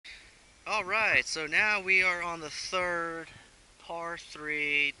Alright, so now we are on the third par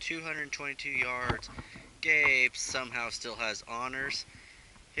 3, 222 yards. Gabe somehow still has honors.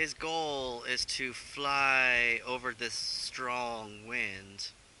 His goal is to fly over this strong wind.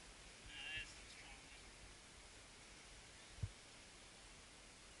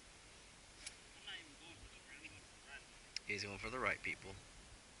 He's going for the right, people.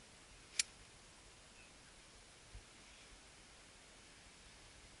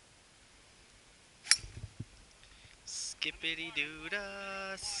 Skippity doo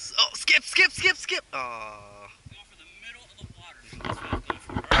dah. Oh, skip, skip, skip, skip. Oh. Going for the middle of the water. That's what I was going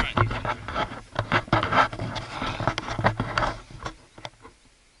for. Alright.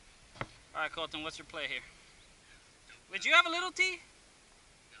 Alright, Colton, what's your play here? Would you have a little tee?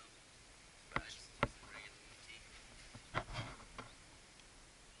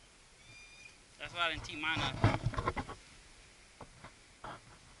 That's why I didn't tee mine up.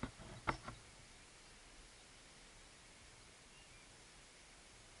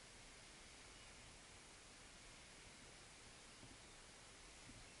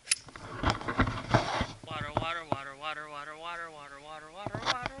 Water, water, water, water, water, water, water, water, water,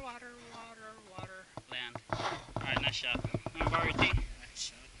 water, water, water, water, land. Alright, nice shot. Let me borrow your tee. Oh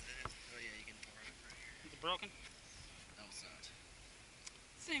yeah, you can borrow it right here. Is it broken? No, it's not.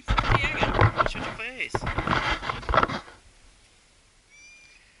 Same tee I got. Shut your face.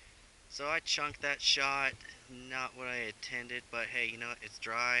 So I chunked that shot. Not what I intended, but hey, you know what? It's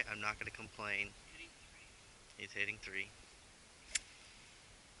dry. I'm not gonna complain. He's hitting 3.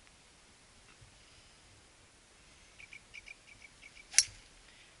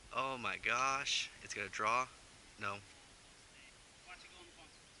 Oh my gosh. It's gonna draw. No. Watch it go in the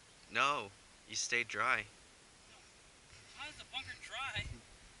bunker. No. You stayed dry. How is the bunker dry?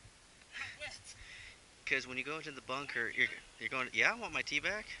 How wet? Because when you go into the bunker, you're going. Yeah, I want my tee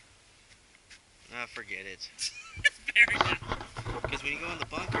back. Ah, forget it. It's buried now. Because when you go in the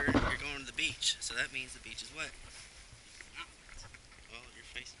bunker, you're going to the beach. So that means the beach is wet. Well, your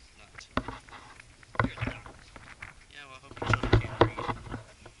face is not. Yeah, well, I hope your children can't read.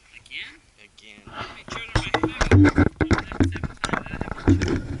 Again? Again. How many children am I having? That's 7 times that I have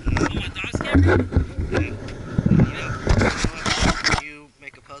children. Oh, my dogs can't read? When you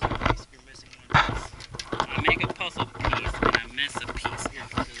make a puzzle piece, you're missing one piece. I make a puzzle piece and I miss a piece. Yeah,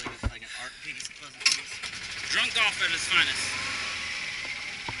 so like an art piece, puzzle piece. Drunk golf at its finest.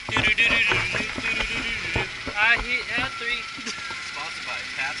 I hit at 3. Sponsored by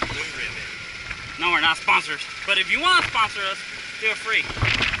Pat's Blue Ribbon. No, we're not sponsors. But if you want to sponsor us, feel free.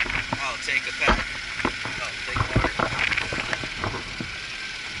 I'll take a pack. Oh, take water.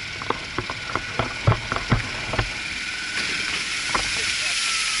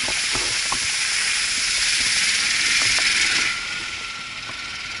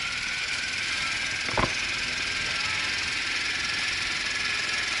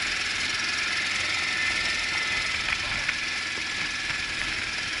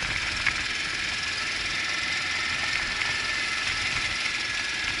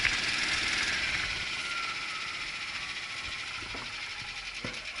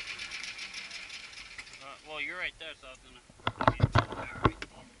 Well, you're right there, so I was gonna.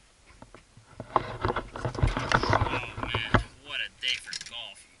 Oh man, what a day for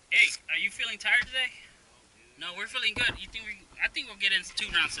golf. Hey, are you feeling tired today? No, we're feeling good. You think I think we'll get in 2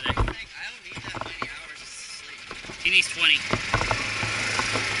 rounds today. I don't need that many hours of sleep. He needs 20.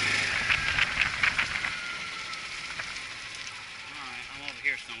 Alright, I'm over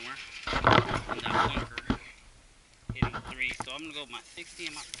here somewhere. In that bunker. Hitting 3. So I'm gonna go with my 60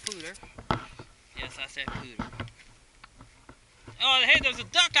 and my pooter. Yes, I said pooter. Oh, hey, there's a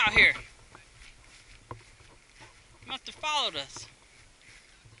duck out here. Must have followed us.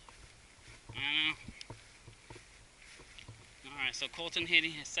 I know. Alright, so Colton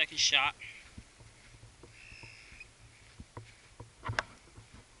hitting his second shot.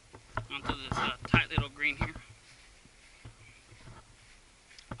 Onto this tight little green here.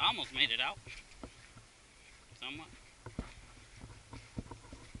 I almost made it out. Somewhat.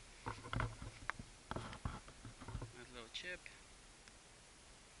 Nice little chip.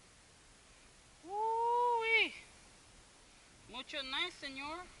 Woo-wee. Mucho nice,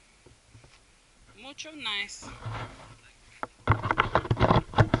 senor. Mucho nice.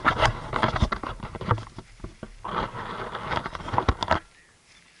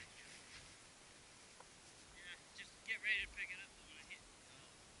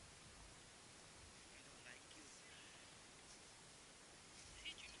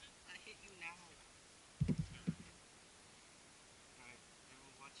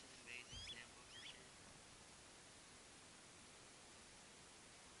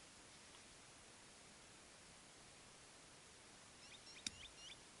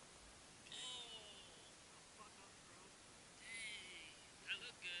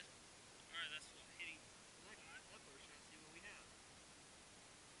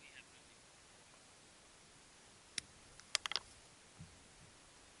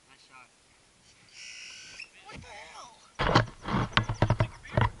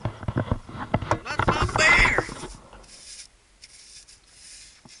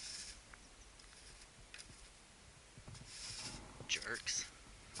 works.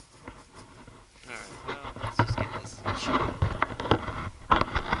 Alright, well, let's just get this shot.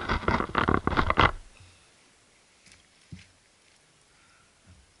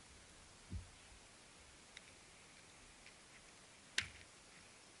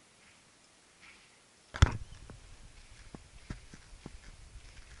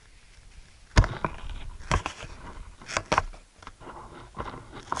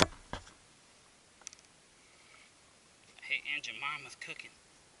 Hey, Aunt Jemima's cooking.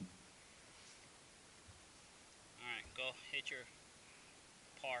 Alright, go hit your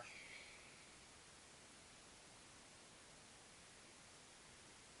par.